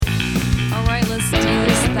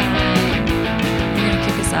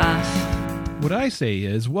What I say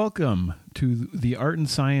is, welcome to the Art and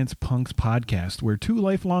Science Punks podcast, where two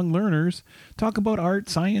lifelong learners talk about art,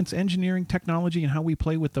 science, engineering, technology, and how we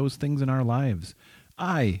play with those things in our lives.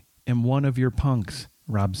 I am one of your punks,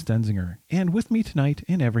 Rob Stenzinger, and with me tonight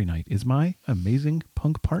and every night is my amazing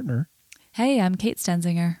punk partner. Hey, I'm Kate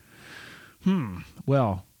Stenzinger.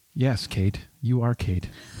 Well, yes, Kate, you are Kate.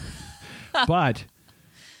 But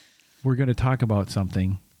we're going to talk about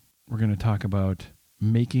something. We're going to talk about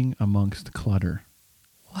making amongst clutter.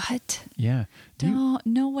 What? Yeah.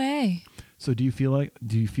 No way. So do you feel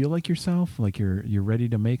like yourself, like you're ready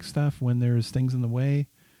to make stuff when there's things in the way?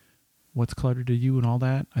 What's clutter to you and all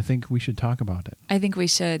that? I think we should talk about it. I think we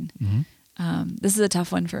should. Mm-hmm. This is a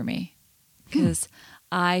tough one for me because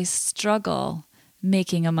I struggle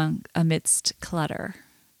making amidst clutter.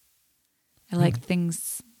 I like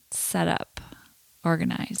things set up,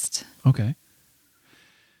 organized. Okay.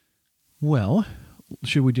 Well,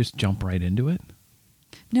 should we just jump right into it?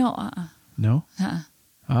 No. No?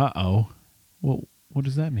 Uh-oh. Well, what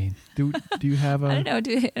does that mean? Do you have a I don't know.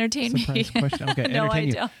 Do entertain surprise me? question? Okay, No, entertain I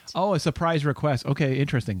you. don't. Oh, a surprise request. Okay,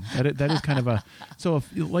 interesting. That is kind of a so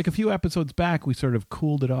like a few episodes back, we sort of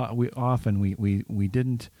cooled it off, and we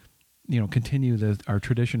didn't continue our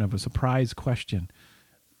tradition of a surprise question.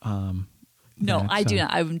 No, I do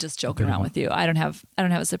not. I'm just joking around with you. I don't have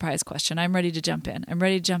a surprise question. I'm ready to jump in. I'm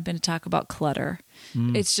ready to jump in to talk about clutter.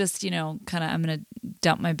 It's just, kind of I'm going to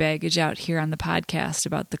dump my baggage out here on the podcast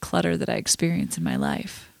about the clutter that I experience in my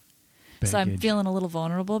life. So I'm feeling a little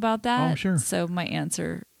vulnerable about that. Oh, sure. So my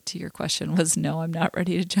answer to your question was no, I'm not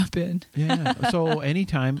ready to jump in. Yeah. So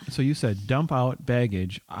anytime, so you said dump out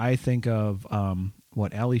baggage, I think of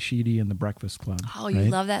Ali Sheedy and the Breakfast Club. Oh, you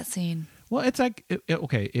love that scene. Well, it's like, it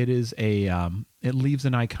is it leaves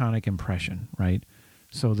an iconic impression, right?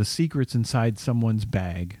 So the secret's inside someone's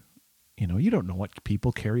bag. You don't know what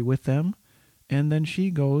people carry with them. And then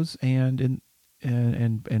she goes and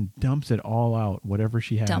dumps it all out, whatever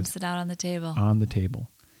she has. Dumps it out on the table. On the table.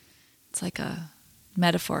 It's like a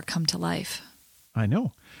metaphor come to life. I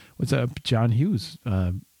know. What's up, John Hughes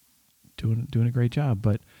doing a great job,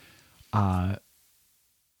 but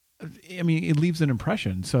it leaves an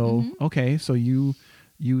impression. So, okay, so you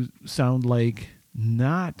sound like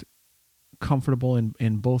not comfortable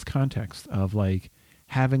in both contexts of like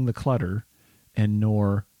having the clutter and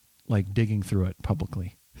nor like digging through it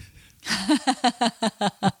publicly.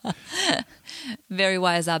 Very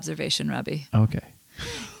wise observation, Robbie. Okay.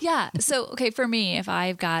 Yeah. So, okay, for me, if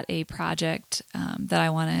I've got a project that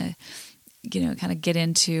I want to, kind of get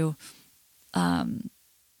into,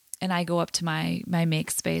 and I go up to my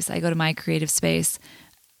make space, I go to my creative space,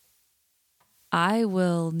 I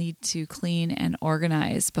will need to clean and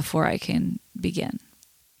organize before I can begin.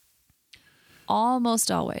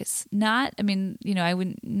 Almost always. Nothing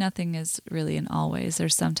is really an always.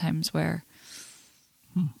 There's sometimes where,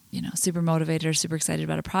 super motivated or super excited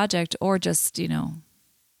about a project, or just,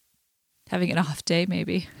 having an off day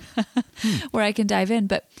maybe, where I can dive in.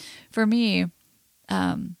 But for me,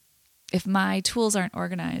 if my tools aren't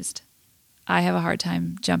organized, I have a hard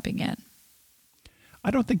time jumping in.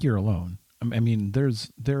 I don't think you're alone. I mean,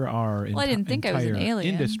 there are. Well, I didn't think I was an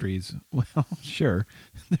alien. Industries. Well, sure.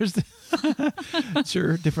 There's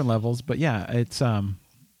sure different levels, but yeah, it's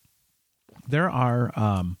there are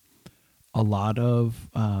a lot of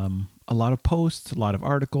posts, a lot of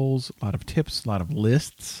articles, a lot of tips, a lot of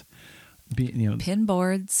lists. Pin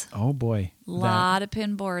boards. Oh boy, a lot of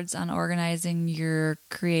pin boards on organizing your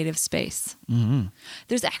creative space. Mm-hmm.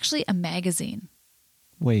 There's actually a magazine.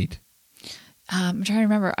 Wait. I'm trying to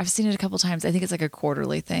remember. I've seen it a couple times. I think it's like a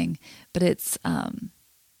quarterly thing, but it's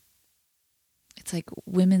like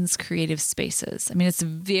women's creative spaces. I mean, it's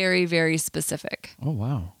very, very specific. Oh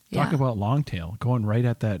wow! Yeah. Talk about long tail, going right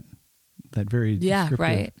at that very descriptive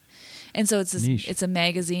right. And so it's niche. It's a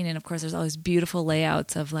magazine, and of course, there's all these beautiful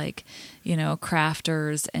layouts of like,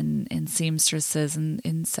 crafters and seamstresses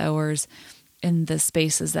and sewers in the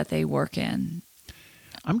spaces that they work in.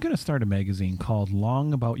 I'm going to start a magazine called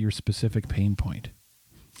Long About Your Specific Pain Point.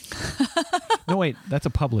 No, wait, that's a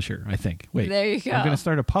publisher, I think. Wait, there you go. I'm going to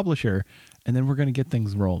start a publisher, and then we're going to get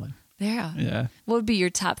things rolling. Yeah. Yeah. What would be your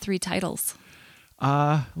top 3 titles?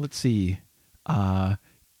 Let's see.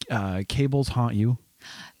 Cables Haunt You.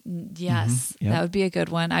 Yes, Yep. That would be a good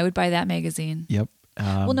one. I would buy that magazine. Yep.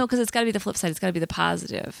 Well, no, because it's got to be the flip side. It's got to be the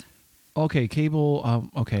positive. Okay, cable.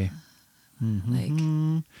 Okay. Like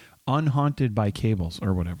Unhaunted by Cables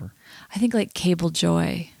or whatever. I think like Cable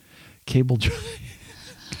Joy. Cable Joy.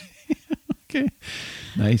 Okay.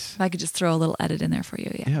 Nice. If I could just throw a little edit in there for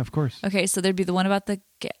you. Yeah. Yeah, of course. Okay, so there'd be the one about the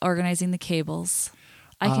organizing the cables.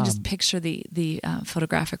 I can just picture the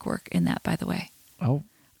photographic work in that, by the way. Oh,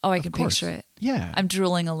 I can picture it. Yeah. I'm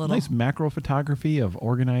drooling a little. Nice macro photography of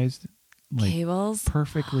organized, like cables.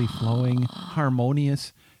 perfectly flowing,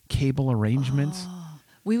 harmonious cable arrangements.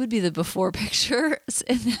 We would be the before pictures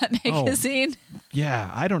in that magazine.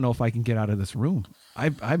 Yeah. I don't know if I can get out of this room.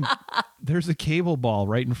 I'm there's a cable ball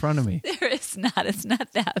right in front of me. There is not. It's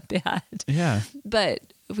not that bad. Yeah.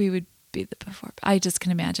 But we would be the before. I just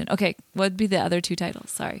can imagine. Okay. What would be the other two titles?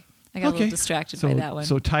 Sorry. I got a little distracted by that one.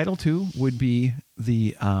 So title 2 would be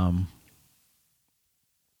I'm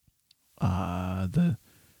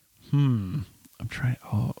trying.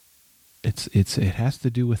 It has to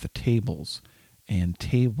do with the tables and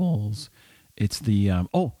tables. It's the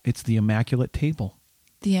Immaculate Table.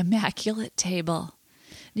 The Immaculate Table.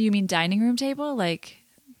 Do you mean dining room table? Like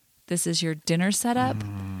this is your dinner setup?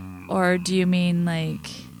 Or do you mean like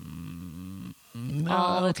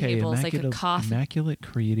all the tables, like a coffee? Immaculate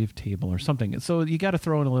Creative Table or something. So you got to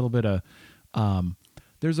throw in a little bit of,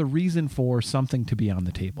 there's a reason for something to be on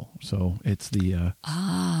the table. So it's the,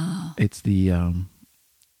 it's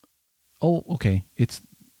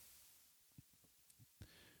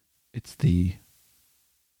the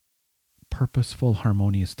Purposeful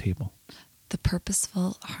Harmonious Table. The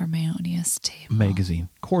Purposeful Harmonious Table. Magazine.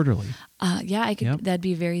 Quarterly. Yeah, I could. Yep. That'd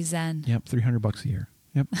be very zen. Yep, $300 a year.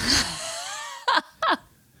 Yep.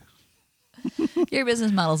 Your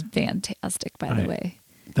business model's fantastic, by the way.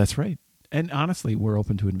 That's right. And honestly, we're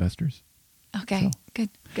open to investors. Okay, good.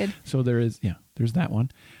 So there's that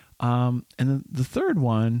one. And then the third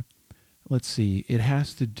one, let's see, it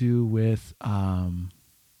has to do with,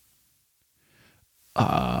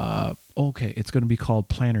 it's going to be called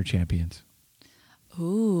Planner Champions.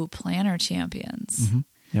 Ooh, Planner Champions. Mm-hmm.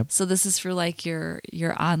 Yep. So this is for like your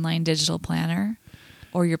online digital planner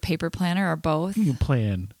or your paper planner or both? You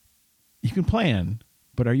can plan,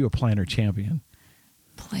 but are you a planner champion?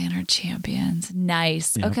 Planner Champions.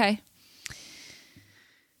 Nice. Yep. Okay.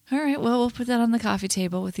 All right. Well, we'll put that on the coffee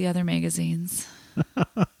table with the other magazines.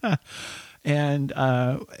 And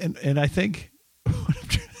I think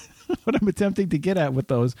what I'm attempting to get at with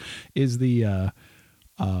those is the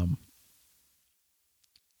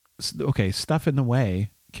stuff in the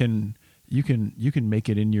way you can make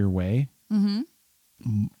it in your way. Mm-hmm.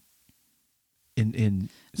 In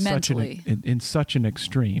Mentally. such an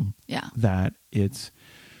extreme, that it's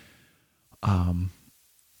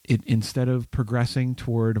instead of progressing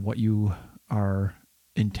toward what you are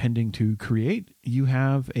intending to create, you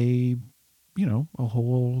have a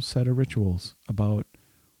whole set of rituals about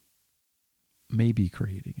maybe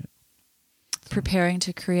creating it, preparing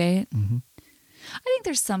to create. Mm-hmm. I think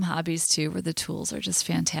there's some hobbies too where the tools are just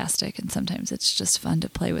fantastic, and sometimes it's just fun to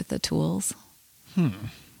play with the tools.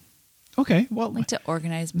 Okay, well, I like to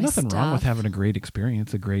organize my nothing stuff. wrong with having a great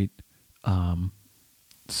experience, a great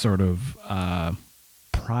sort of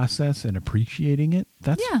process and appreciating it.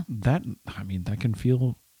 That can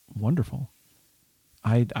feel wonderful.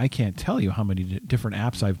 I can't tell you how many different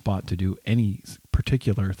apps I've bought to do any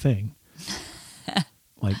particular thing.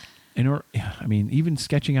 Like, even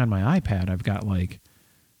sketching on my iPad, I've got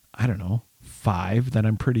 5 that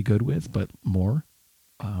I'm pretty good with, but more.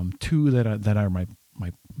 2 that are my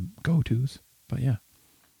go-tos, but yeah.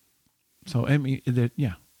 So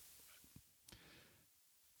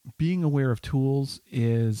being aware of tools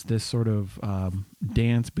is this sort of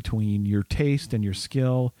dance between your taste and your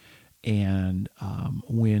skill, and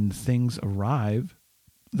when things arrive,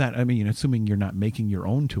 assuming you're not making your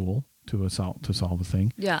own tool to solve a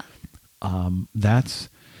thing, that's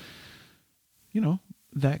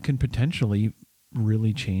that can potentially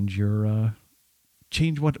really change your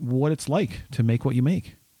change what it's like to make what you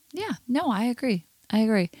make. Yeah, no, I agree.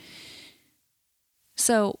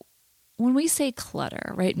 So when we say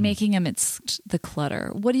clutter, right, making amidst the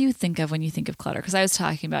clutter, what do you think of when you think of clutter? Because I was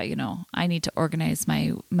talking about, I need to organize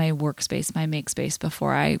my workspace, my make space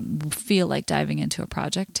before I feel like diving into a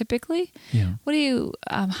project typically. Yeah. What do you,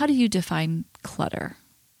 how do you define clutter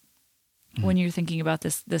when you're thinking about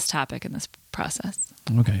this topic and this process?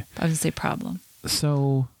 Okay. I was going to say problem.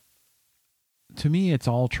 So to me, it's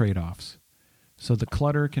all trade-offs. So the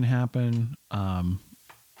clutter can happen,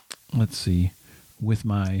 let's see, with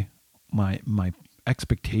my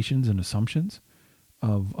expectations and assumptions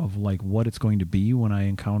of like what it's going to be when I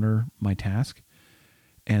encounter my task.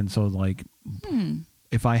 And so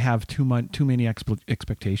if I have too many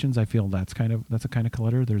expectations, I feel that's a kind of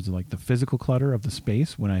clutter. There's like the physical clutter of the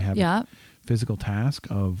space when I have a physical task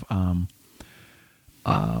of,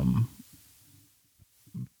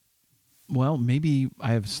 well, maybe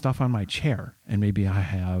I have stuff on my chair, and maybe I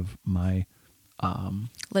have my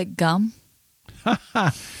like gum.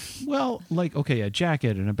 Well, like, okay, a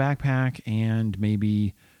jacket and a backpack and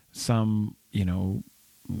maybe some,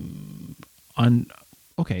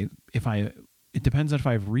 okay, it depends on if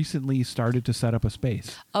I've recently started to set up a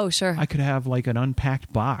space. Oh, sure. I could have like an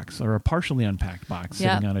unpacked box or a partially unpacked box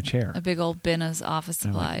sitting on a chair. A big old bin of office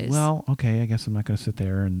supplies. Like, well, okay, I guess I'm not going to sit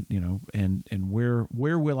there and, and where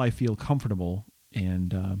will I feel comfortable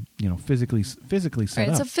and, physically set right,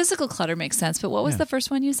 up. so physical clutter makes sense. But what was the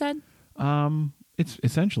first one you said?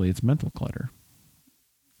 It's mental clutter.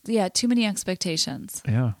 Yeah, too many expectations.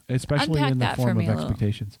 Yeah, especially Unpack in the that form for me of a little.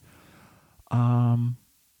 expectations.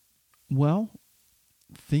 Well,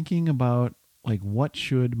 thinking about like what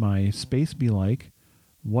should my space be like?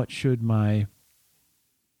 What stage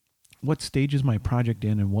is my project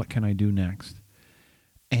in and what can I do next?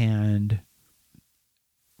 And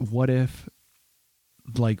what if,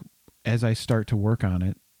 like, as I start to work on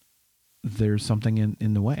it, there's something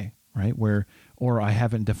in the way, right? Or I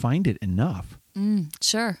haven't defined it enough.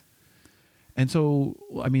 Sure. And so,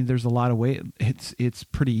 I mean, there's a lot of ways. It's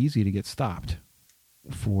pretty easy to get stopped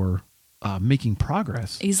for making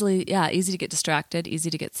progress. Easy to get distracted, easy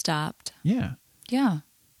to get stopped. Yeah. Yeah.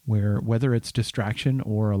 Whether it's distraction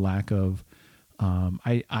or a lack of,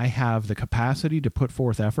 I have the capacity to put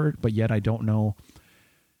forth effort, but yet I don't know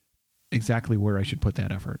exactly where I should put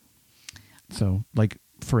that effort. So, like,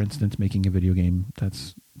 for instance, making a video game,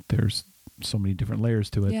 there's so many different layers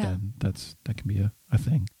to it. Yeah. That can be a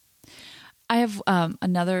thing. I have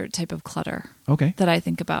another type of clutter. Okay. That I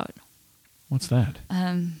think about. What's that?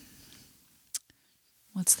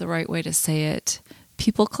 What's the right way to say it?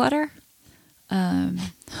 People clutter.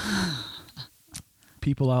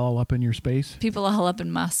 People all up in your space? People all up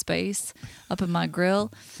in my space, up in my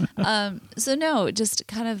grill. So no, just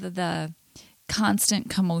kind of the constant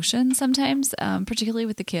commotion sometimes, particularly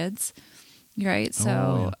with the kids. Right.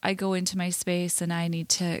 So I go into my space and I need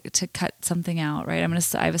to cut something out. Right.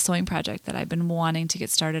 I have a sewing project that I've been wanting to get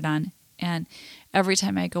started on. And every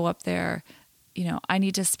time I go up there, I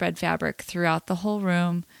need to spread fabric throughout the whole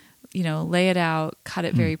room, lay it out, cut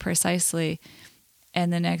it very precisely.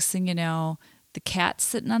 And the next thing you know, the cat's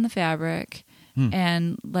sitting on the fabric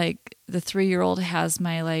and like the 3-year-old has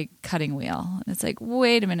my like cutting wheel. And it's like,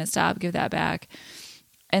 wait a minute, stop, give that back.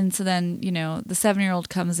 And so then, the 7-year-old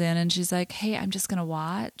comes in and she's like, hey, I'm just going to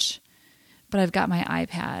watch, but I've got my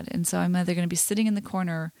iPad. And so I'm either going to be sitting in the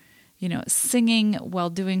corner, singing while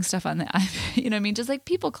doing stuff on the iPad, you know what I mean? Just like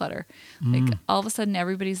people clutter. Like all of a sudden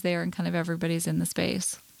everybody's there and kind of everybody's in the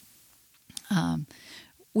space.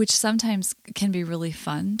 Which sometimes can be really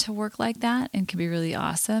fun to work like that and can be really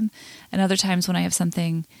awesome. And other times when I have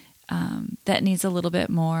something that needs a little bit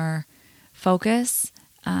more focus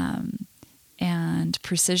and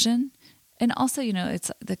precision. And also, it's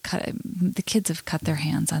the kids have cut their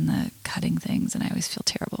hands on the cutting things, and I always feel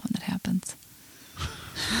terrible when that happens.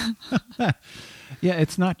 Yeah,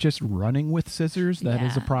 it's not just running with scissors that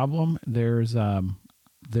is a problem. There's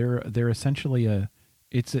they're essentially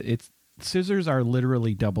scissors are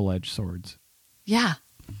literally double-edged swords. Yeah.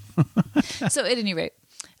 So at any rate,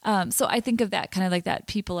 so I think of that kind of like that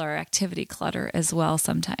people or activity clutter as well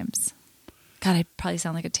sometimes. God, I probably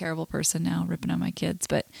sound like a terrible person now ripping on my kids,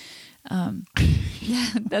 but yeah,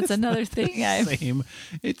 that's another thing. Same.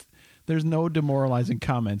 There's no demoralizing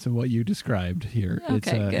comments in what you described here.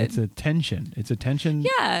 Okay, good. It's a tension. It's a tension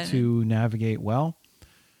to navigate well.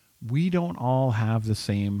 We don't all have the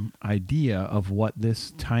same idea of what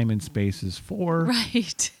this time and space is for.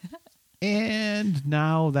 Right. And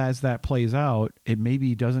now as that plays out, it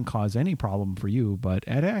maybe doesn't cause any problem for you, but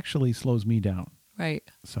it actually slows me down. Right.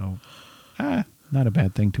 So, not a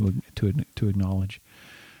bad thing to acknowledge.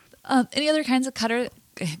 Any other kinds of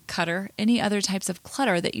clutter? Any other types of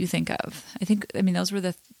clutter that you think of? I mean, those were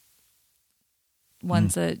the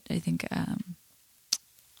ones that I think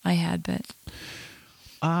I had, but...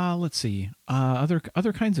 Let's see.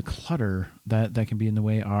 Other kinds of clutter that can be in the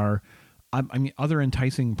way are, I mean, other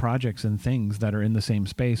enticing projects and things that are in the same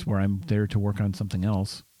space where I'm there to work on something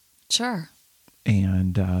else. Sure.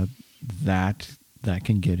 And that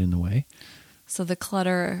can get in the way. So the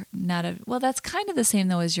clutter, that's kind of the same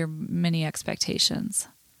though as your mini expectations.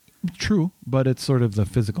 True, but it's sort of the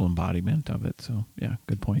physical embodiment of it. So yeah,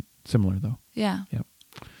 good point. Similar though. Yeah. Yep.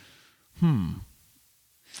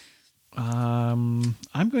 I'm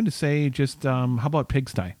going to say just how about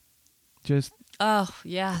pigsty? Just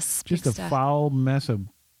yes, just pigsty. a foul mess of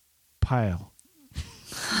pile.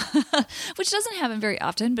 Which doesn't happen very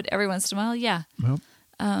often, but every once in a while, yeah. Well,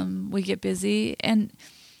 we get busy. And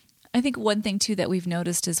I think one thing too that we've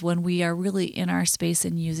noticed is when we are really in our space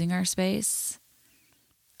and using our space,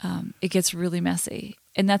 it gets really messy.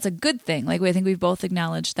 And that's a good thing. Like, I think we've both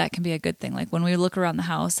acknowledged that can be a good thing. Like when we look around the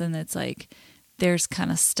house and it's like, there's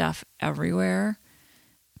kind of stuff everywhere,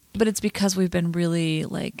 but it's because we've been really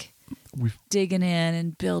like digging in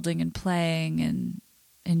and building and playing and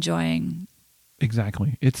enjoying.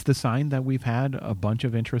 Exactly. It's the sign that we've had a bunch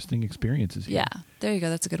of interesting experiences here. Yeah. There you go.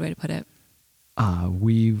 That's a good way to put it.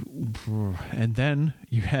 And then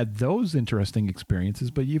you had those interesting experiences,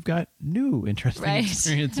 but you've got new interesting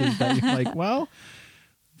experiences that you're like, well,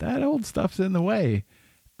 that old stuff's in the way.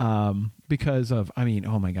 Because of, I mean,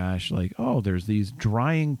 oh my gosh, like, oh, there's these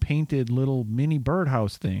drying painted little mini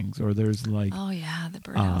birdhouse things, or there's like, oh yeah, the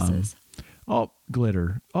birdhouses. Oh,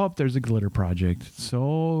 glitter. Oh, there's a glitter project.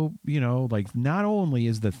 So, like not only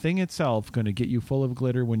is the thing itself going to get you full of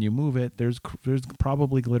glitter when you move it, there's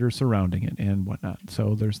probably glitter surrounding it and whatnot.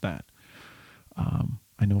 So there's that.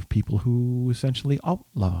 I know of people who essentially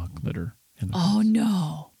outlaw glitter. Oh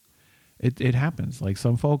no. It happens. Like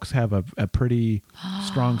some folks have a pretty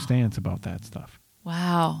strong stance about that stuff.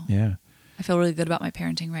 Wow. Yeah. I feel really good about my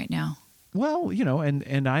parenting right now. Well,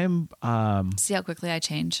 and I am... See how quickly I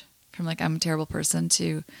change from like I'm a terrible person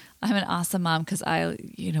to I'm an awesome mom because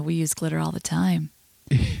we use glitter all the time.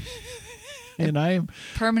 And I am...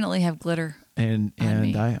 permanently have glitter and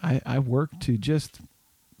me. I work to just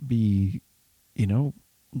be,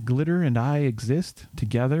 glitter and I exist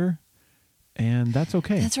together. And that's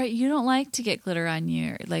okay. That's right. You don't like to get glitter on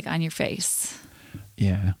your face.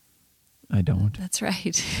 Yeah, I don't. That's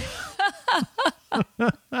right.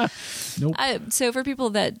 Nope. So for people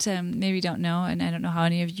that maybe don't know, and I don't know how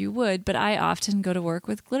any of you would, but I often go to work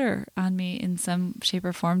with glitter on me in some shape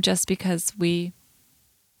or form just because we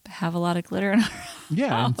have a lot of glitter in our Yeah,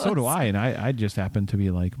 house. And so do I. And I just happen to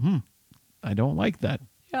be like, I don't like that.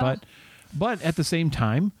 Yeah. But at the same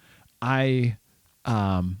time,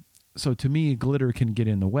 so to me, glitter can get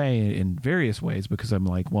in the way in various ways because I'm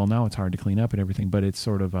like, well, now it's hard to clean up and everything, but it's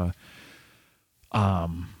sort of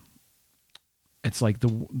it's like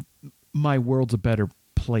my world's a better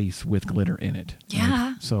place with glitter in it.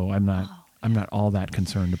 Yeah. Right? So I'm not all that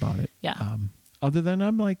concerned about it. Yeah. Other than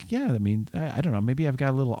I'm like, yeah, I mean, I don't know, maybe I've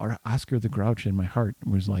got a little Oscar the Grouch in my heart. It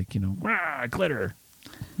was like, glitter,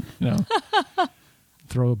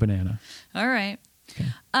 throw a banana. All right. Okay.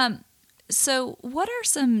 So what are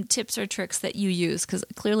some tips or tricks that you use? Because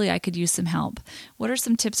clearly I could use some help. What are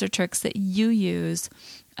some tips or tricks that you use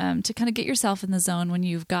to kind of get yourself in the zone when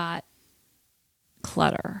you've got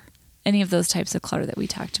clutter? Any of those types of clutter that we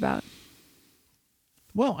talked about?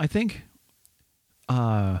 Well, I think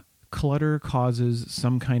clutter causes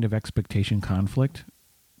some kind of expectation conflict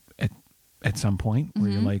at some point where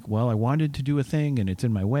you're like, well, I wanted to do a thing and it's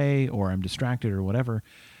in my way, or I'm distracted or whatever.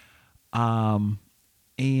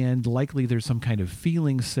 And likely there's some kind of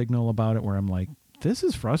feeling signal about it where I'm like, this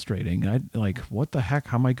is frustrating. What the heck?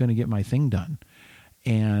 How am I going to get my thing done?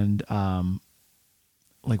 And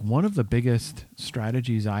like one of the biggest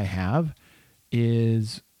strategies I have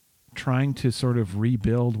is trying to sort of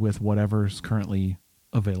rebuild with whatever's currently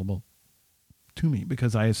available to me,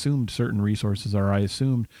 because I assumed certain resources, or I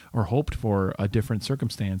assumed or hoped for a different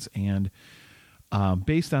circumstance. And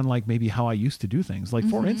based on like maybe how I used to do things, like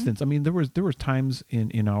for instance, I mean, there was times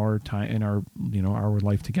in our time, in our, our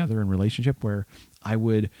life together and relationship where I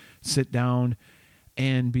would sit down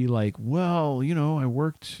and be like, well, I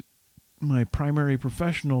worked my primary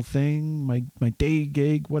professional thing, my day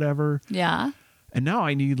gig, whatever. Yeah. And now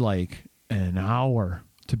I need like an hour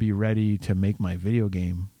to be ready to make my video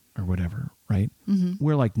game or whatever. Right. Mm-hmm.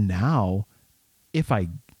 Where like now, if I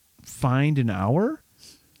find an hour,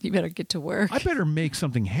 you better get to work. I better make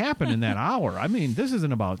something happen in that hour. I mean, this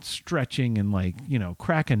isn't about stretching and like,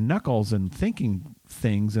 cracking knuckles and thinking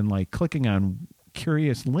things and like clicking on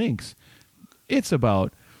curious links. It's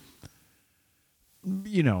about,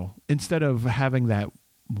 instead of having that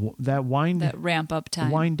ramp up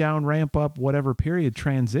time, wind down, ramp up, whatever period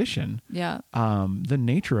transition. Yeah. The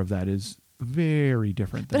nature of that is very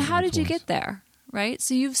different. But how did you get there? Right?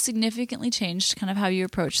 So you've significantly changed kind of how you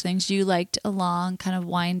approach things. You liked a long kind of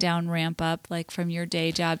wind down, ramp up, like from your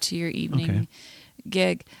day job to your evening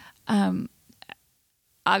gig.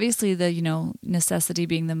 Obviously the, necessity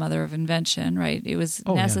being the mother of invention, right? It was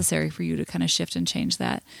necessary for you to kind of shift and change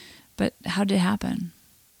that. But how did it happen?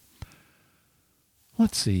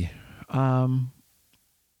 Let's see. I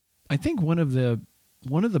think one of the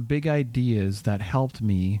big ideas that helped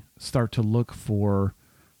me start to look for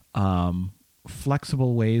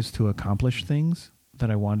flexible ways to accomplish things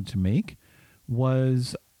that I wanted to make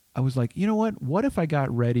was, I was like, what if I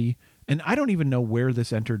got ready? And I don't even know where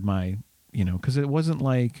this entered my, because it wasn't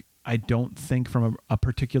like I don't think from a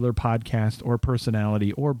particular podcast or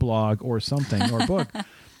personality or blog or something or book,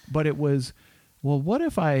 but it was, well, what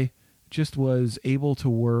if I just was able to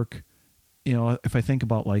work, you know, if I think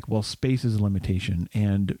about like, well, space is a limitation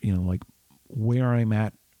and, you know, like where I'm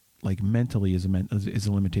at, like mentally is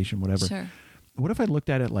a limitation, whatever. Sure. What if I looked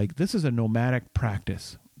at it like this is a nomadic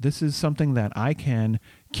practice? This is something that I can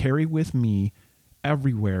carry with me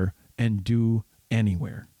everywhere and do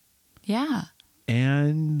anywhere. Yeah.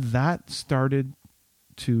 And that started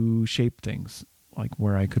to shape things, like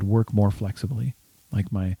where I could work more flexibly.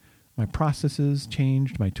 Like my processes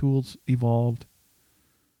changed, my tools evolved.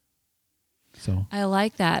 So I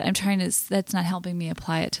like that. That's not helping me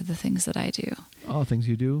apply it to the things that I do. all the things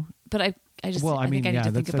you do. But I think I need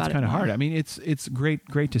to think about it kind of more. hard. I mean, it's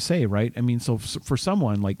great to say, right? I mean, so for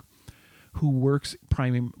someone like who works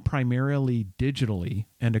primarily digitally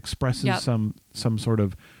and expresses some sort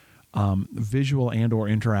of visual and or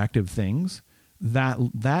interactive things,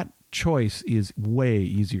 that choice is way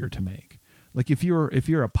easier to make. Like if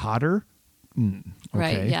you're a potter, okay,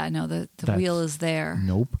 right? Yeah, no, the wheel is there.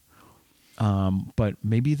 Nope. But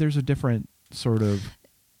maybe there's a different sort of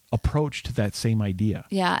approach to that same idea.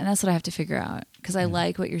 Yeah, and that's what I have to figure out, because I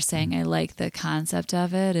like what you're saying. I like the concept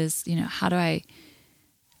of it. Is, you know, how do I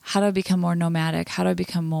become more nomadic? How do I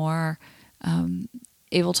become more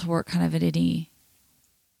able to work kind of at any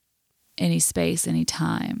space, any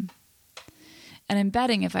time? And I'm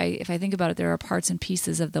betting if I think about it, there are parts and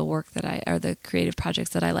pieces of the work or the creative projects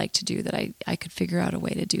that I like to do that I could figure out a way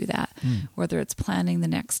to do that. Whether it's planning the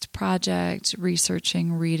next project,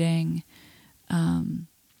 researching, reading,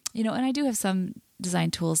 you know, and I do have some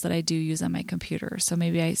design tools that I do use on my computer. So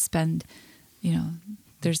maybe I spend, you know,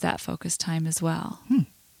 there's that focus time as well.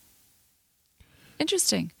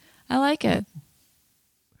 Interesting. I like it.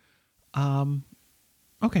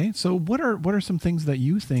 Okay, so what are some things that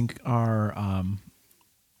you think are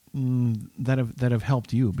that have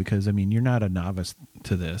helped you? Because I mean, you're not a novice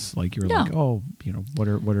to this. Like you're like, oh, you know,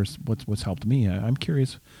 what's helped me? I'm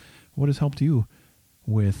curious, what has helped you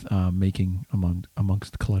with making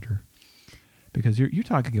amongst clutter? Because you're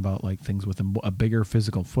talking about like things with a bigger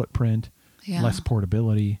physical footprint, less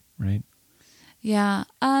portability, right? Yeah.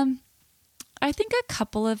 I think a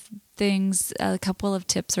couple of things, a couple of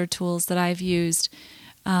tips or tools that I've used.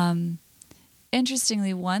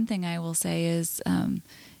 Interestingly, one thing I will say is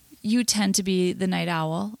you tend to be the night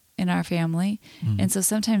owl in our family. And so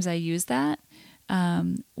sometimes I use that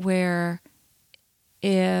where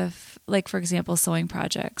if, like, for example, sewing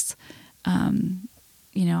projects,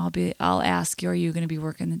 you know, I'll ask you, are you going to be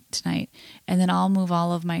working tonight? And then I'll move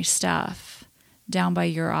all of my stuff down by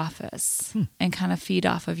your office and kind of feed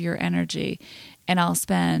off of your energy. And I'll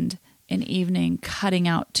spend an evening cutting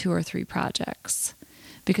out 2 or 3 projects,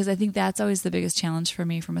 because I think that's always the biggest challenge for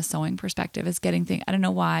me from a sewing perspective, is getting things. I don't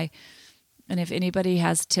know why. And if anybody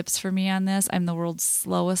has tips for me on this, I'm the world's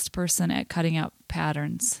slowest person at cutting out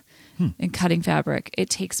patterns and cutting fabric. It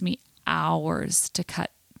takes me hours to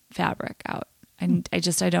cut fabric out. And I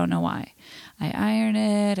don't know why. I iron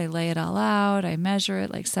it, I lay it all out, I measure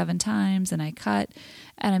it like 7 times, and I cut.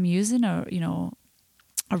 And I'm using a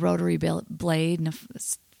rotary blade and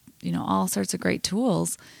all sorts of great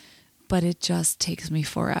tools, but it just takes me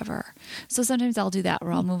forever. So sometimes I'll do that,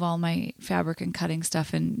 where I'll move all my fabric and cutting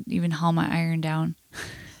stuff and even haul my iron down,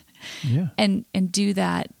 and do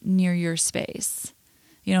that near your space,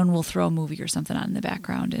 and we'll throw a movie or something on in the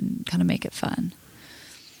background and kind of make it fun.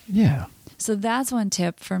 Yeah. So that's one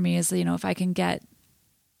tip for me is, if I can get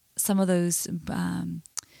some of those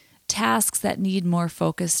tasks that need more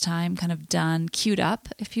focus time kind of done, queued up,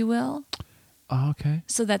 if you will. Okay.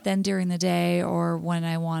 So that then during the day, or when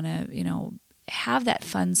I want to, have that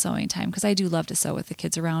fun sewing time, because I do love to sew with the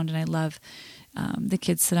kids around, and I love the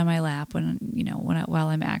kids sit on my lap while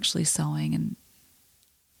I'm actually sewing, and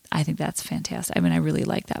I think that's fantastic. I mean, I really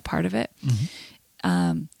like that part of it.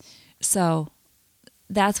 Mm-hmm. So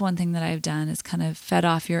that's one thing that I've done, is kind of fed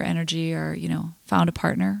off your energy, or, found a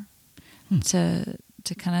partner to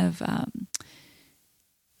kind of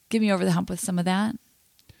get me over the hump with some of that.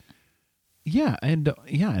 Yeah. And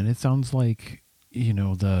it sounds like,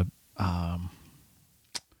 the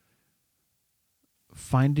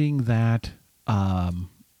finding that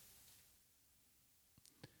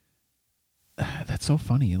that's so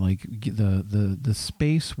funny. Like the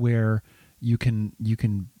space where you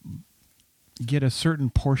can get a certain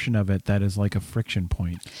portion of it that is like a friction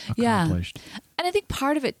point accomplished. Yeah. And I think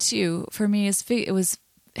part of it too, for me,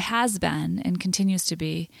 has been and continues to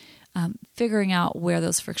be figuring out where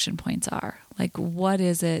those friction points are. Like, what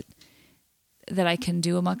is it that I can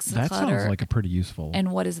do amongst the that clutter? sounds like a pretty useful.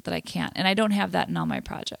 And what is it that I can't? And I don't have that in all my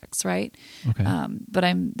projects, right? Okay.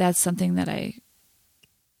 But that's something that I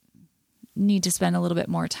need to spend a little bit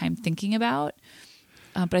more time thinking about.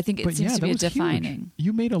 But I think it seems to be a defining. Huge.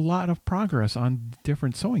 You made a lot of progress on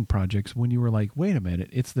different sewing projects when you were like, wait a minute,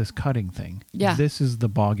 it's this cutting thing. Yeah. This is the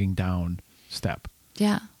bogging down step.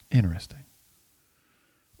 Yeah. Interesting.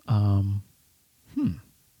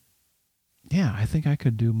 Yeah, I think I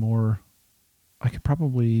could do more. I could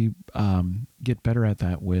probably get better at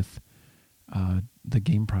that with the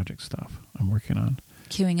game project stuff I'm working on.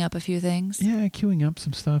 Queuing up a few things. Yeah, queuing up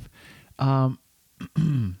some stuff.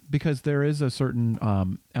 Because there is a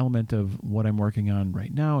certain element of what I'm working on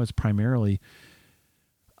right now is primarily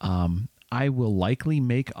I will likely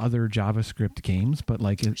make other JavaScript games, but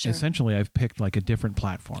like Sure. essentially I've picked like a different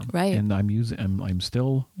platform. Right. And I'm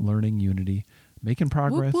still learning Unity, making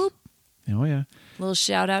progress. Whoop, whoop. Oh yeah. Little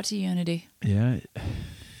shout out to Unity. Yeah.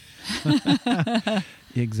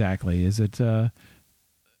 Exactly. Is it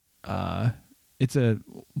it's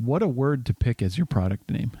what a word to pick as your product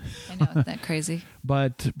name. I know, isn't that crazy?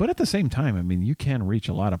 But at the same time, I mean, you can reach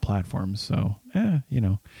a lot of platforms. So,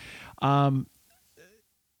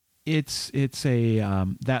 it's a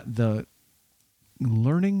that the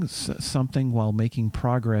learning something while making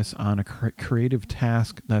progress on a creative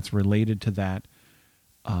task that's related to that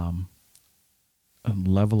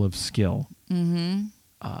level of skill. Mm-hmm.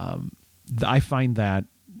 I find that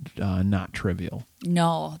not trivial.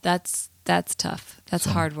 No, that's tough. That's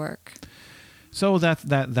hard work. So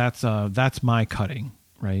that's my cutting,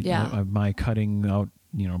 right? Yeah. My cutting out,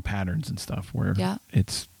 patterns and stuff where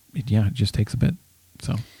it just takes a bit.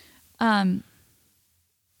 So, I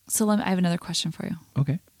have another question for you.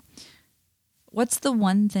 okay. What's the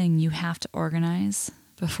one thing you have to organize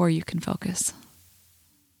before you can focus?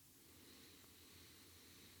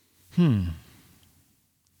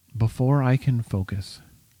 Before I can focus.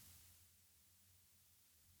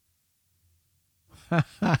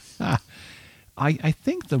 I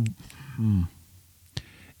think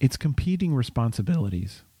it's competing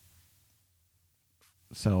responsibilities.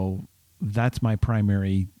 So that's my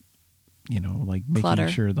primary, like making Clutter.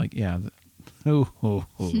 sure, like,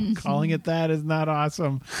 calling it that is not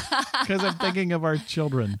awesome because I'm thinking of our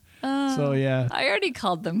children. So yeah. I already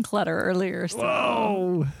called them clutter earlier. So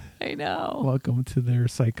Whoa. I know. Welcome to their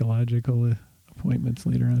psychological appointments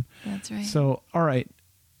later on. That's right. So, all right.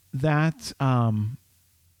 That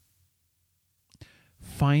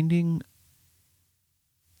finding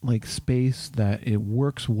like space that it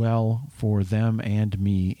works well for them and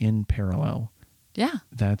me in parallel. Yeah.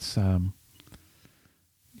 That's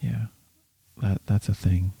that's a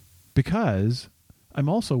thing. Because I'm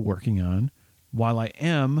also working on, while I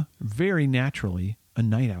am very naturally a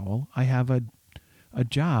night owl, I have a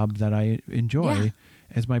job that I enjoy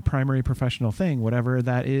as my primary professional thing, whatever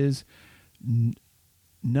that is.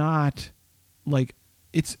 Not like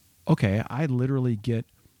it's okay. I literally get,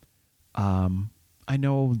 I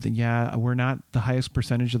know that, we're not the highest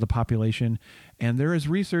percentage of the population. And there is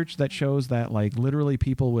research that shows that like literally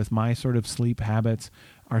people with my sort of sleep habits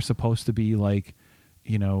are supposed to be like,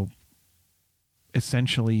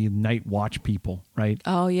 essentially night watch people, right?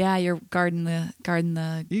 Oh yeah, you're guarding the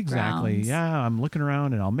Exactly. grounds. Yeah, I'm looking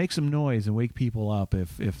around and I'll make some noise and wake people up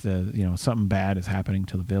if the something bad is happening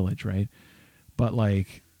to the village, right? But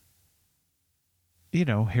like,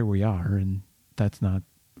 here we are, and that's not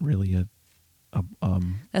really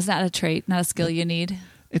That's not a trait, not a skill you need.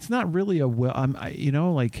 It's not really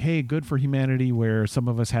like, hey, good for humanity where some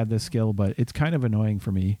of us had this skill, but it's kind of annoying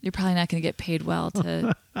for me. You're probably not going to get paid well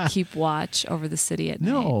to keep watch over the city at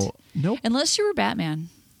night. Nope. Unless you were Batman.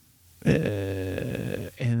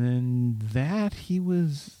 And then that he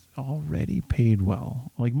was already paid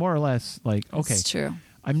well, like more or less. Like, okay, That's true.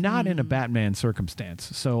 I'm not in a Batman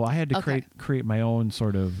circumstance, so I had to create my own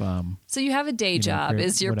sort of. So you have a day job,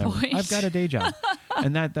 is your whatever. point? I've got a day job,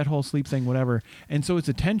 and that whole sleep thing, whatever. And so it's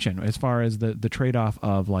a tension as far as the trade off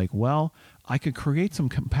of like, well, I could create some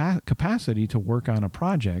capacity to work on a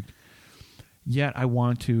project, yet I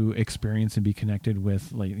want to experience and be connected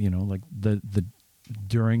with like like the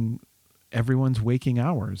during everyone's waking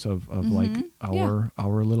hours of like our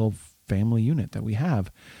little family unit that we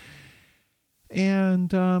have. And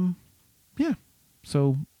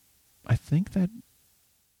so I think that.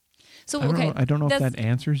 So I don't know if that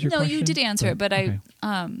answers your question. No, you did answer it, but okay.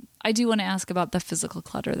 I do want to ask about the physical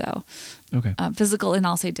clutter though. Okay. Physical and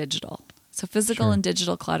I'll say digital. So physical Sure. and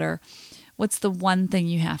digital clutter. What's the one thing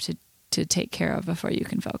you have to take care of before you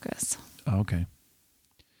can focus? Okay.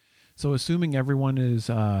 So assuming everyone is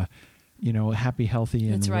happy, healthy,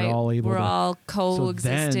 and That's we're right. all able we're to all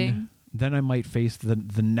coexisting. then I might face the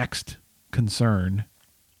next concern,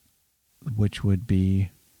 which would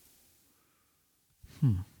be,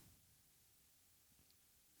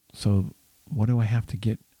 so what do I have to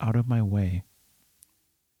get out of my way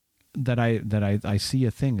that I see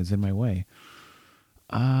a thing is in my way?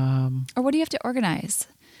 Or what do you have to organize?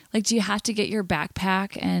 Like, do you have to get your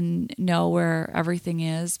backpack and know where everything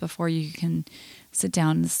is before you can sit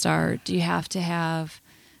down and start? Do you have to have,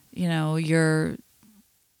 your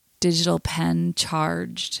digital pen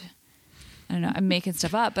charged? I don't know. I'm making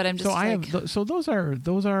stuff up, but I'm just so those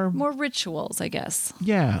are more rituals, I guess.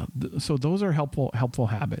 Yeah. So those are helpful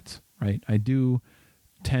habits, right? I do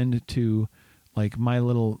tend to, like, my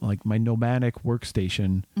nomadic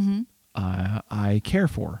workstation, I care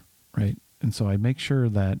for, right? And so I make sure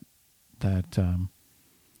that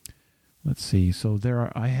let's see. So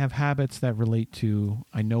I have habits that relate to,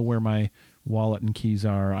 I know where my wallet and keys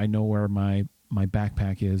are. I know where my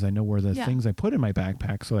backpack is. I know where the things I put in my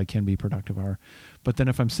backpack so I can be productive are. But then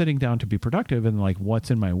if I'm sitting down to be productive and like what's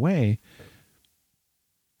in my way,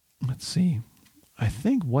 let's see. I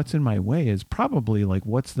think what's in my way is probably like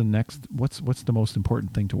what's the most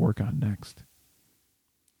important thing to work on next.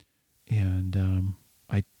 And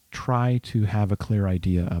I try to have a clear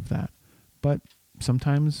idea of that. But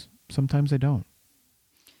sometimes I don't.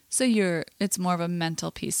 So it's more of a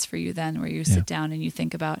mental piece for you then, where you sit down and you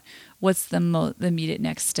think about what's the immediate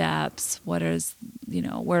next steps. What is,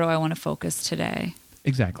 where do I want to focus today?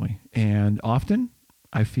 Exactly. And often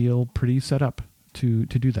I feel pretty set up to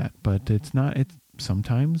do that, but it's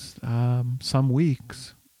sometimes, some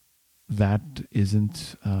weeks that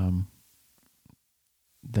isn't, I'm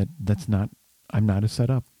not as set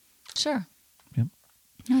up. Sure. Yep.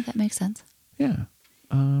 No, that makes sense. Yeah.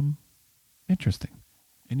 Interesting.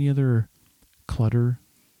 Any other clutter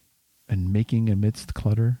and making amidst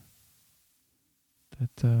clutter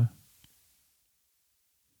that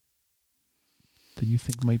you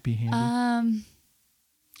think might be handy?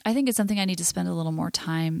 I think it's something I need to spend a little more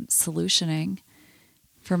time solutioning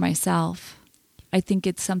for myself. I think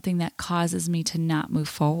it's something that causes me to not move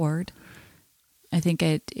forward. I think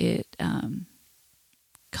it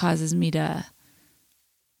causes me to.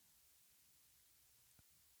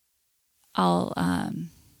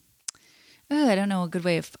 I don't know a good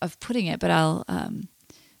way of putting it, but I'll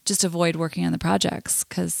just avoid working on the projects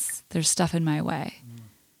because there's stuff in my way.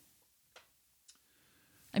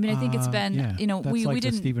 I mean, I think it's been, that's we like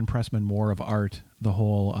didn't. The Stephen Pressman more of art, the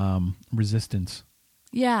whole resistance.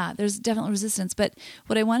 Yeah, there's definitely resistance. But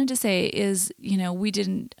what I wanted to say is, we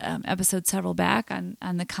didn't episode several back on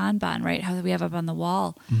the Kanban, right? How we have up on the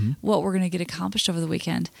wall, what we're going to get accomplished over the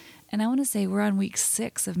weekend. And I want to say we're on week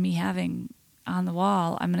 6 of me having on the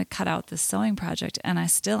wall, I'm going to cut out this sewing project, and I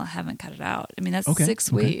still haven't cut it out. I mean, that's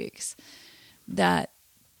 6 weeks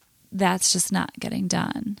that's just not getting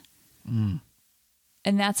done. And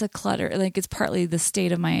that's a clutter. Like, it's partly the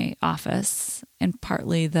state of my office and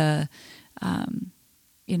partly the,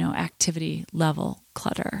 activity level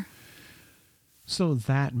clutter. So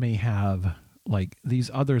that may have like these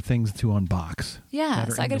other things to unbox. Yeah.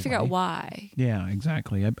 So I got to figure out why. Yeah,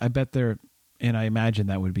 exactly. I bet and I imagine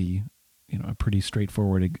that would be, a pretty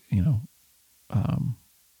straightforward,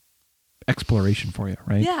 exploration for you,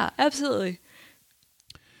 right? Yeah, absolutely.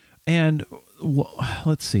 And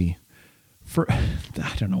let's see.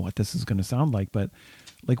 I don't know what this is going to sound like, but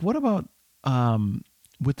like, what about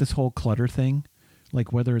with this whole clutter thing?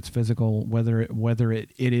 Like, whether it's physical, whether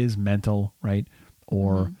it is mental, right,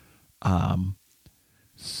 or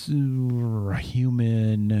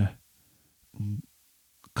human,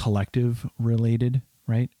 collective related,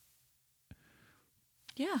 right?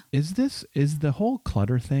 Yeah. Is the whole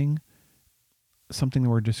clutter thing something that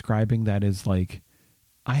we're describing that is like,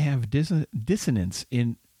 I have dissonance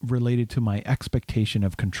in related to my expectation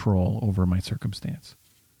of control over my circumstance?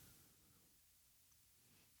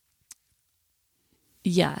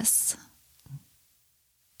 Yes.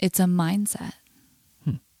 It's a mindset.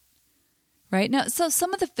 Right? Now, so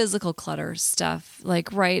some of the physical clutter stuff,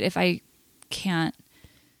 like, right, if I can't,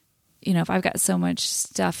 if I've got so much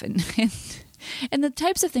stuff and the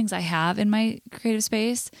types of things I have in my creative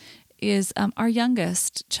space is our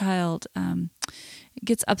youngest child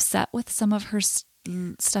gets upset with some of her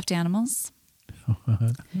stuffed animals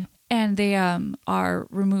and they are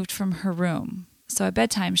removed from her room. So at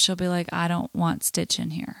bedtime, she'll be like, I don't want Stitch in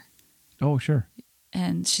here. Oh, sure.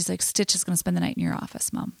 And she's like, Stitch is going to spend the night in your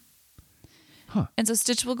office, Mom. Huh. And so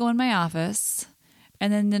Stitch will go in my office.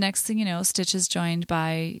 And then the next thing you know, Stitch is joined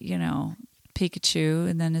by, Pikachu,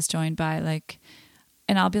 and then is joined by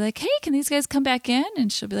and I'll be like, hey, can these guys come back in?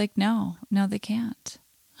 And she'll be like, no, they can't.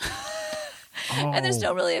 And there's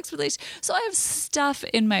no really explanation. So I have stuff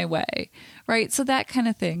in my way, right? So that kind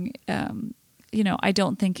of thing, I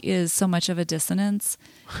don't think is so much of a dissonance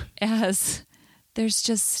as there's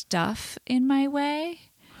just stuff in my way.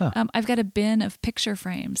 Huh. I've got a bin of picture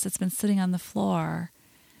frames that's been sitting on the floor,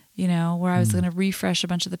 where I was going to refresh a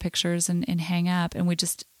bunch of the pictures and hang up. And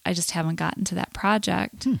I just haven't gotten to that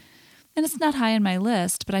project. And it's not high on my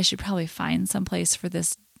list, but I should probably find some place for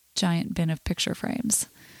this giant bin of picture frames.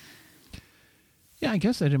 Yeah, I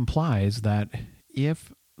guess it implies that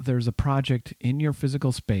if there's a project in your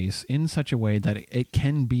physical space in such a way that it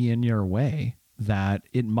can be in your way, that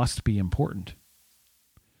it must be important.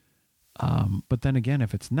 But then again,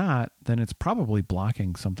 if it's not, then it's probably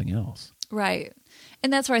blocking something else. Right.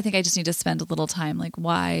 And that's where I think I just need to spend a little time. Like,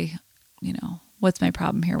 why, what's my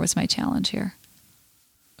problem here? What's my challenge here?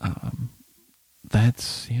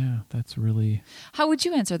 That's really... How would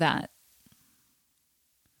you answer that?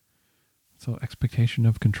 So expectation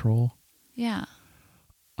of control? Yeah.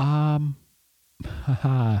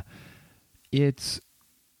 It's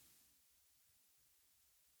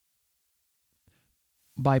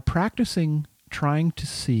by practicing trying to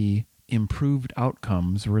see improved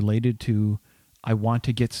outcomes related to, I want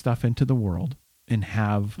to get stuff into the world and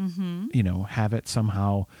have, have it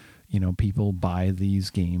somehow, people buy these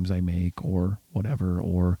games I make or whatever,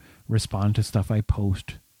 or respond to stuff I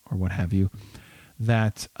post or what have you,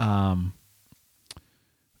 that,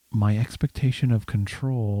 my expectation of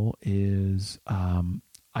control is,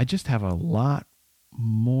 I just have a lot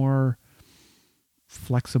more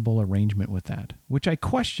flexible arrangement with that, which I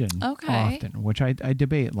question often, which I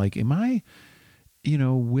debate. Like, am I,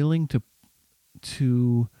 willing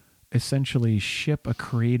to essentially ship a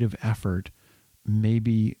creative effort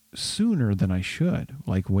maybe sooner than I should?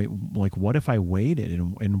 Like, what if I waited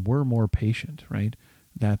and were more patient, right?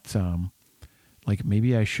 That's, like,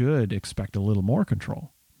 maybe I should expect a little more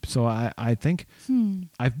control. So I think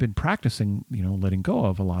I've been practicing, letting go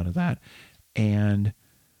of a lot of that, and,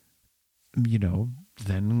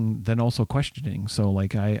 then also questioning. So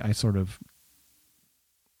like I sort of,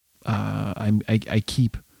 I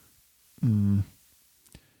keep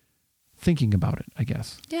thinking about it, I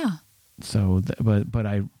guess. Yeah. So, but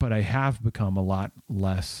I have become a lot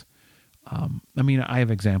less. I have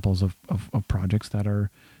examples of projects that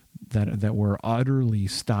were utterly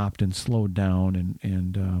stopped and slowed down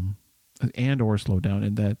and or slowed down,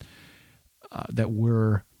 and that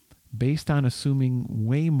were based on assuming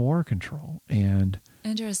way more control and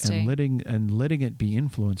interesting and letting it be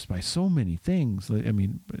influenced by so many things. I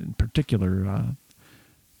mean, in particular,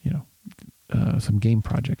 some game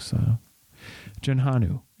projects.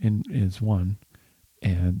 Genhanu is one,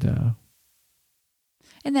 and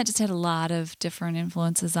that just had a lot of different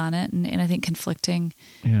influences on it, and I think conflicting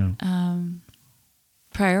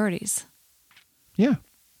priorities. Yeah,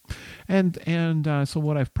 and so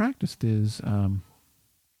what I've practiced is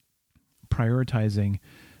prioritizing.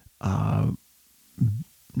 I'm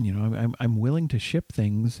willing to ship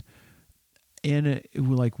things in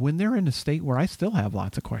like when they're in a state where I still have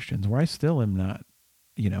lots of questions, where I still am not,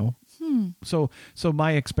 So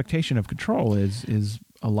my expectation of control is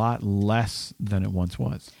a lot less than it once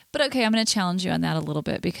was. But okay, I'm going to challenge you on that a little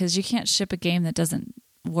bit, because you can't ship a game that doesn't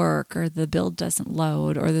work, or the build doesn't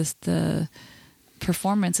load, or the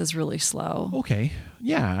performance is really slow. Okay.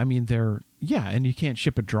 Yeah. I mean, and you can't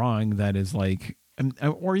ship a drawing that is like,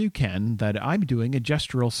 or you can, that I'm doing a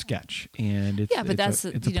gestural sketch, and it's a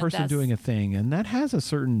person doing a thing, and that has a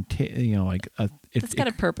certain, it's got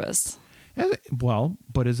a purpose. Well,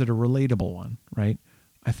 but is it a relatable one, right?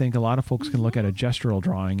 I think a lot of folks can look at a gestural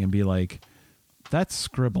drawing and be like, that's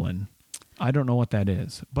scribbling. I don't know what that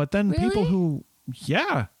is. But then people who,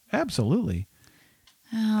 yeah, absolutely.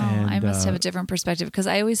 Oh, I must have a different perspective, because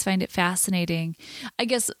I always find it fascinating. I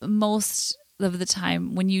guess most of the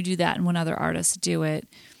time when you do that and when other artists do it,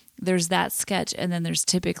 there's that sketch, and then there's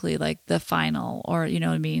typically like the final, or you know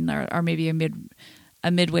what I mean, or maybe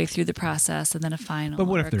a midway through the process, and then a final. But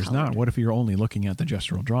what if there's not? What if you're only looking at the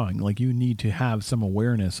gestural drawing? Like, you need to have some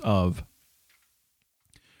awareness of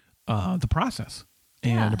the process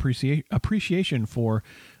and appreciation for,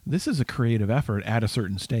 this is a creative effort at a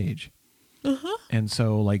certain stage. And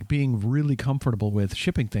so, like, being really comfortable with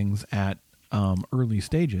shipping things at early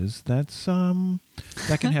stages, that's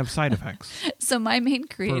that can have side effects. So my main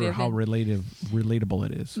creative, for how relatable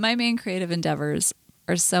it is. My main creative endeavors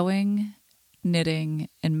are sewing, knitting,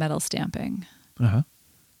 and metal stamping. I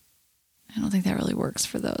don't think that really works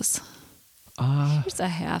for those. Here's a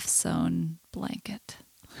half sewn blanket.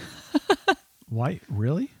 Why?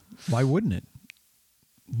 Really? Why wouldn't it?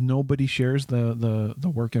 nobody shares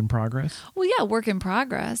the work in progress? Well, yeah, work in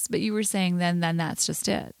progress, but you were saying then that's just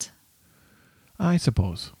it. I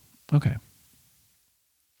suppose. Okay.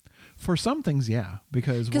 For some things, yeah,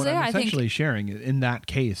 because what I'm essentially sharing in that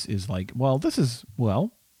case is like, well, this is,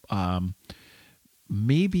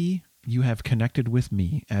 maybe you have connected with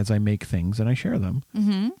me as I make things and I share them.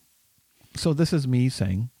 Mm-hmm. So this is me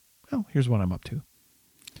saying, oh, here's what I'm up to.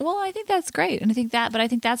 Well, I think that's great. And I think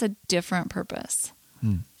that's a different purpose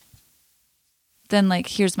than like,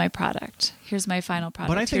 here's my product. Here's my final product.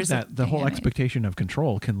 But I think that the whole expectation of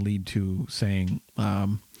control can lead to saying,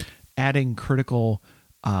 adding critical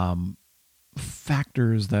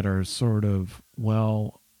factors that are sort of,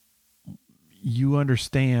 well, you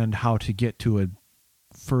understand how to get to a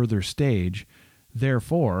further stage.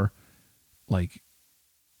 Therefore, like,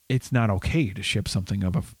 it's not okay to ship something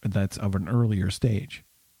that's of an earlier stage.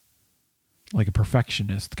 Like a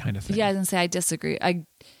perfectionist kind of thing. Yeah, I was going to say I disagree. I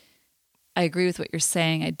agree with what you're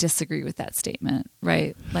saying. I disagree with that statement,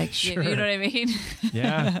 right? Like, sure. You know what I mean?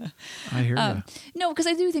 Yeah, I hear you. No, because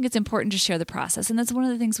I do think it's important to share the process. And that's one of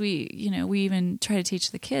the things we even try to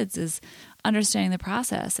teach the kids is understanding the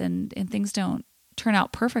process, and things don't turn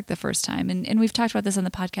out perfect the first time. And we've talked about this on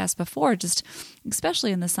the podcast before, just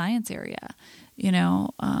especially in the science area.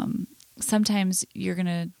 Sometimes you're going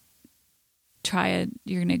to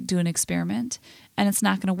you're going to do an experiment and it's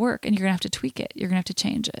not going to work, and you're going to have to tweak it. You're going to have to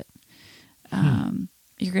change it.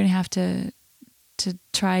 You're going to have to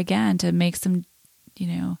try again to make some,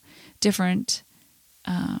 different,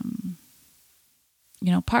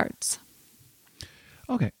 parts.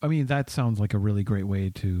 Okay. I mean, that sounds like a really great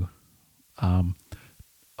way to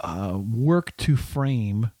work to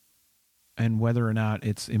frame, and whether or not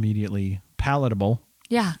it's immediately palatable.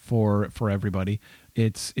 Yeah. For everybody,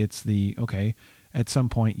 it's the, okay, at some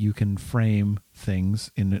point you can frame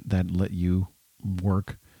things in it that let you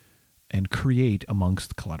work and create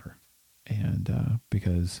amongst clutter. And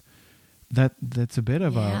because that's a bit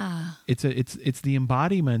of it's the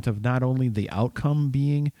embodiment of not only the outcome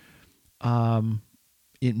being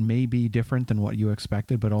it may be different than what you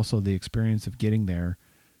expected, but also the experience of getting there.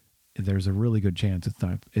 There's a really good chance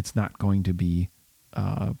it's not going to be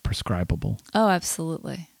prescribable. Oh,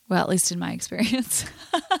 absolutely. Well, at least in my experience.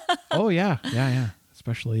 Oh yeah.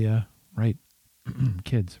 Especially right,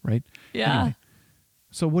 kids, right? Yeah. Anyway,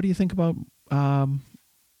 so what do you think about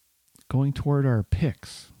going toward our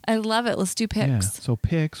picks? I love it. Let's do picks. Yeah. So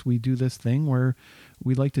picks, we do this thing where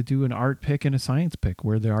we like to do an art pick and a science pick.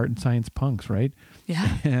 We're the art and science punks, right?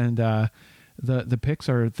 Yeah. And the picks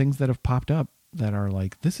are things that have popped up that are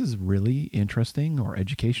like, this is really interesting or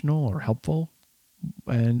educational or helpful,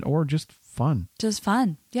 or just fun. Just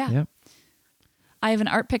fun. Yeah. Yep. I have an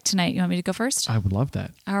art pick tonight. You want me to go first? I would love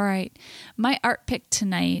that. All right. My art pick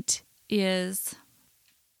tonight is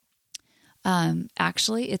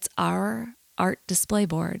actually it's our art display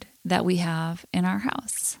board that we have in our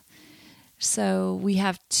house. So we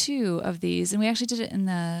have 2 of these, and we actually did it in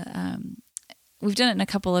we've done it in a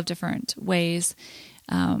couple of different ways.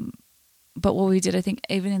 But what we did, I think,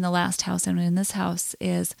 even in the last house and in this house,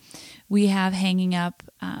 is we have hanging up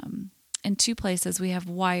in 2 places. We have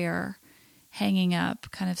wire hanging up,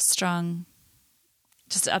 kind of strung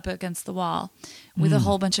just up against the wall, with a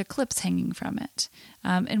whole bunch of clips hanging from it.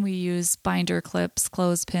 And we use binder clips,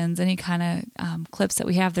 clothespins, any kind of clips that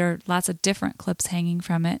we have. There are lots of different clips hanging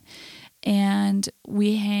from it. And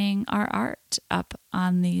we hang our art up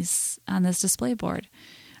on this display board.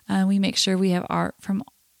 We make sure we have art from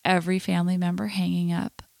every family member hanging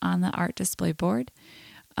up on the art display board.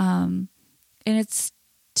 And it's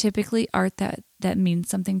typically art that means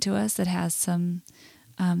something to us, that has some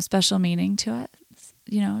special meaning to it,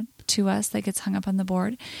 to us, that gets hung up on the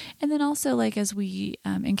board. And then also, like, as we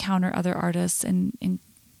encounter other artists and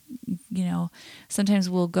sometimes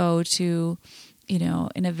we'll go to,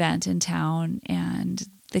 an event in town and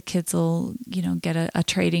the kids will, get a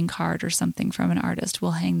trading card or something from an artist.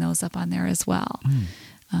 We'll hang those up on there as well.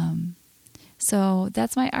 So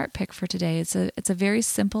that's my art pick for today. It's a very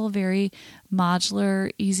simple, very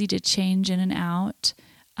modular, easy to change in and out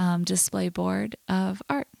display board of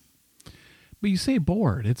art. But you say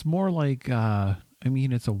board, it's more like,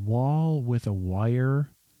 it's a wall with a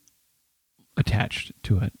wire attached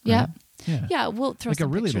to it. Yeah. Right? Yeah. Yeah. We'll throw like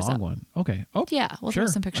some a really pictures long up. one. Okay. Oh, yeah. We'll sure.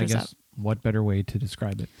 throw some pictures I guess up. What better way to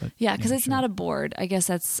describe it? But yeah. Because it's sure. not a board. I guess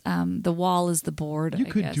that's, the wall is the board. You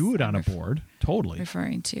could do it on a board. Totally.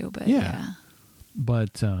 Referring to, but yeah.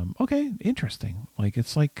 But, okay. Interesting. Like,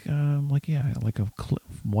 it's like a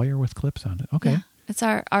wire with clips on it. Okay. Yeah. It's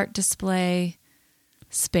our art display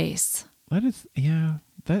space. That is, yeah.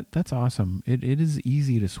 That's awesome. It is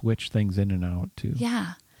easy to switch things in and out too.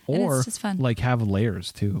 Yeah. And Or it's just fun. like have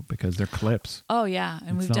layers too, because they're clips. Oh yeah.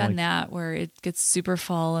 And It's we've not done like- that where it gets super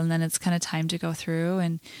full and then it's kind of time to go through,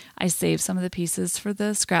 and I save some of the pieces for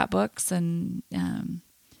the scrapbooks, and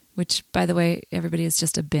which, by the way, everybody, is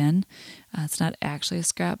just a bin. It's not actually a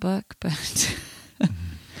scrapbook, but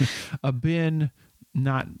A bin,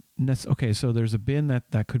 not okay. So there's a bin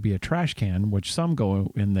that could be a trash can, which some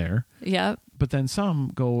go in there, yeah. but then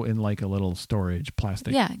some go in like a little storage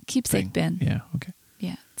plastic. Yeah. Keepsake thing. bin. Yeah. Okay.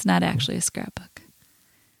 Yeah. It's not actually a scrapbook.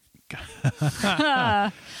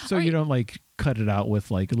 So you don't like cut it out with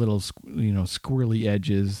like little, squirrely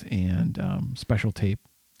edges and special tape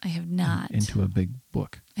I have not. into a big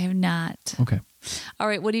book. I have not. Okay. All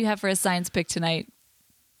right. What do you have for a science pick tonight?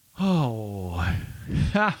 Oh,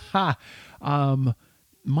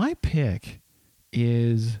 my pick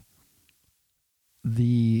is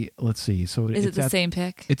let's see. So Is it it's the same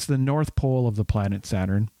pick? It's the North Pole of the planet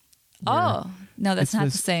Saturn. Oh, no, that's it's not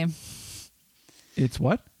this- the same. It's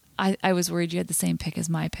what? I was worried you had the same pick as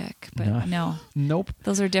my pick, but no. Nope.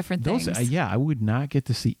 Those are different Those, things. yeah, I would not get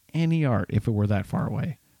to see any art if it were that far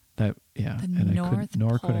away. The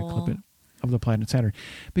Nor could I clip it of the planet Saturn,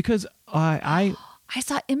 because I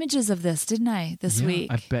saw images of this, didn't I, this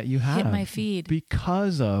week? I bet you have. Hit my feed.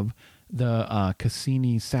 Because of the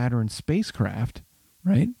Cassini Saturn spacecraft,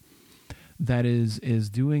 right? That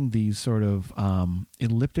is doing these sort of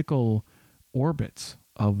elliptical orbits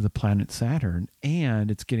of the planet Saturn,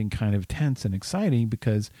 and it's getting kind of tense and exciting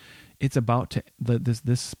because it's about to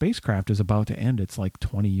this spacecraft is about to end its like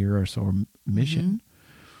 20-year or so mission.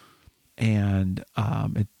 And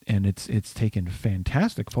it's taken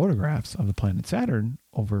fantastic photographs of the planet Saturn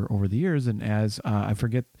over the years. And as I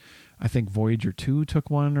think Voyager 2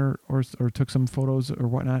 took one or took some photos or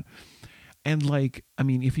whatnot. And like, I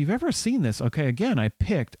mean, if you've ever seen this, okay, again, I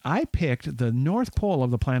picked the North Pole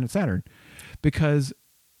of the planet Saturn because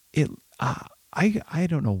I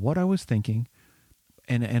don't know what I was thinking.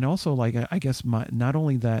 And also, like, I guess not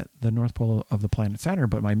only that the North Pole of the planet Saturn,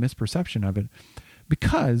 but my misperception of it,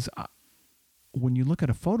 because when you look at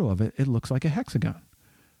a photo of it, it looks like a hexagon.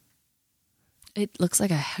 It looks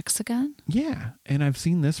like a hexagon? Yeah. And I've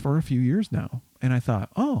seen this for a few years now. And I thought,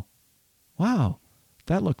 oh, wow,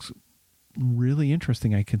 that looks really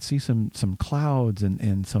interesting. I can see some clouds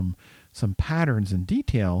and some patterns and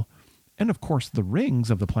detail. And of course, the rings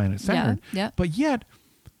of the planet Saturn. Yeah. But yet,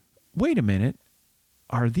 wait a minute.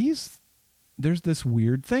 There's this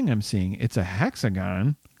weird thing I'm seeing. It's a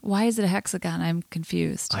hexagon. Why is it a hexagon? I'm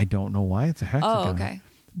confused. I don't know why it's a hexagon. Oh, okay.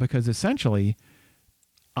 Because essentially,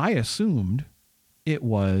 I assumed it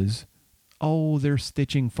was, they're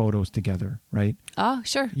stitching photos together, right? Oh,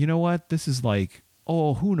 sure. You know what? This is like,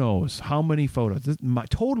 who knows how many photos. This is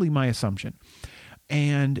totally my assumption.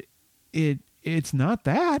 And it's not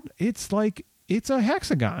that. It's like, it's a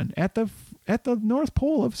hexagon at the North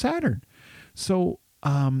Pole of Saturn. So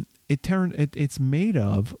it's made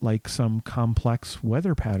of like some complex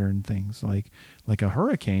weather pattern things, like a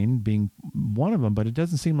hurricane being one of them, but it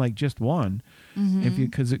doesn't seem like just one.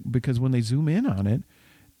 Because when they zoom in on it,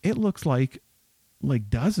 it looks like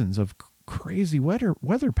dozens of crazy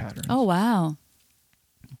weather patterns. Oh, wow.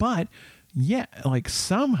 But yeah, like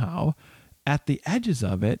somehow at the edges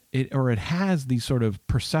of it has these sort of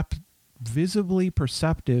visibly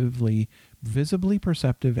perceptive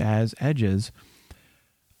as edges,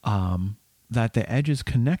 that the edges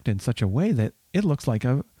connect in such a way that it looks like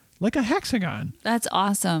a hexagon. That's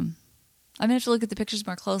awesome. I'm going to have to look at the pictures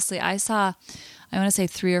more closely. I want to say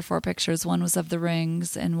 3 or 4 pictures. One was of the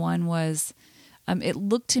rings and one was, it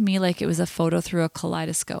looked to me like it was a photo through a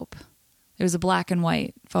kaleidoscope. It was a black and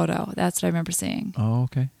white photo. That's what I remember seeing. Oh,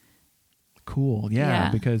 okay. Cool. Yeah.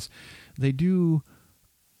 Because they do,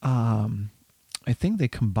 I think they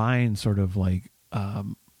combine sort of like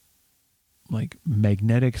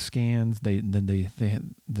magnetic scans. Then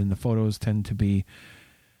the photos tend to be,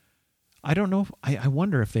 I don't know. I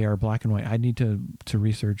wonder if they are black and white. I need to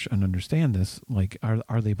research and understand this. Like,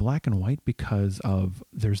 are they black and white because of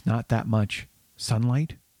there's not that much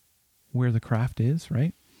sunlight where the craft is,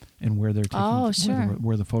 right? And where they're taking, oh, sure,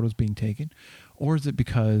 where the photo's being taken, or is it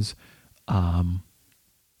because, that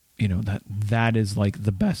is like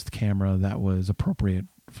the best camera that was appropriate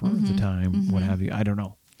for the time, what have you? I don't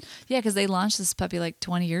know. Yeah, because they launched this puppy like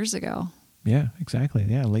 20 years ago. Yeah, exactly.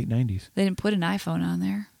 Yeah, late 90s. They didn't put an iPhone on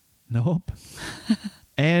there. Nope.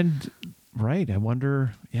 And right, I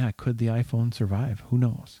wonder, could the iPhone survive? Who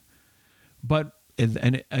knows? But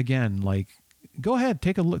and again, like, go ahead,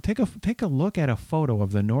 take a look at a photo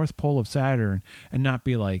of the North Pole of Saturn and not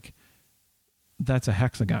be like, that's a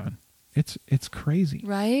hexagon. It's crazy.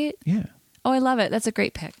 Right? Yeah. Oh, I love it. That's a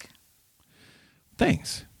great pick.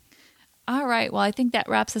 Thanks. All right. Well, I think that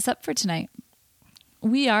wraps us up for tonight.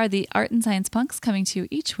 We are the Art and Science Punks, coming to you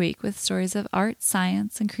each week with stories of art,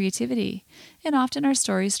 science, and creativity, and often our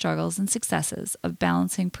stories, struggles, and successes of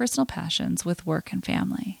balancing personal passions with work and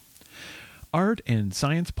family. Art and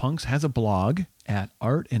Science Punks has a blog at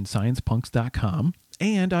artandsciencepunks.com,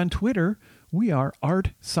 and on Twitter, we are Art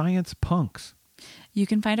Science Punks. You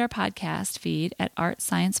can find our podcast feed at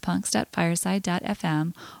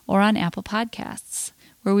artsciencepunks.fireside.fm or on Apple Podcasts,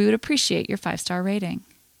 where we would appreciate your 5-star rating.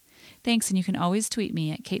 Thanks, and you can always tweet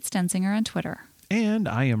me at Kate Stenzinger on Twitter. And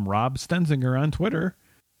I am Rob Stenzinger on Twitter.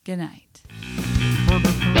 Good night.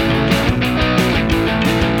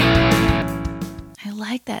 I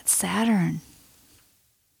like that Saturn.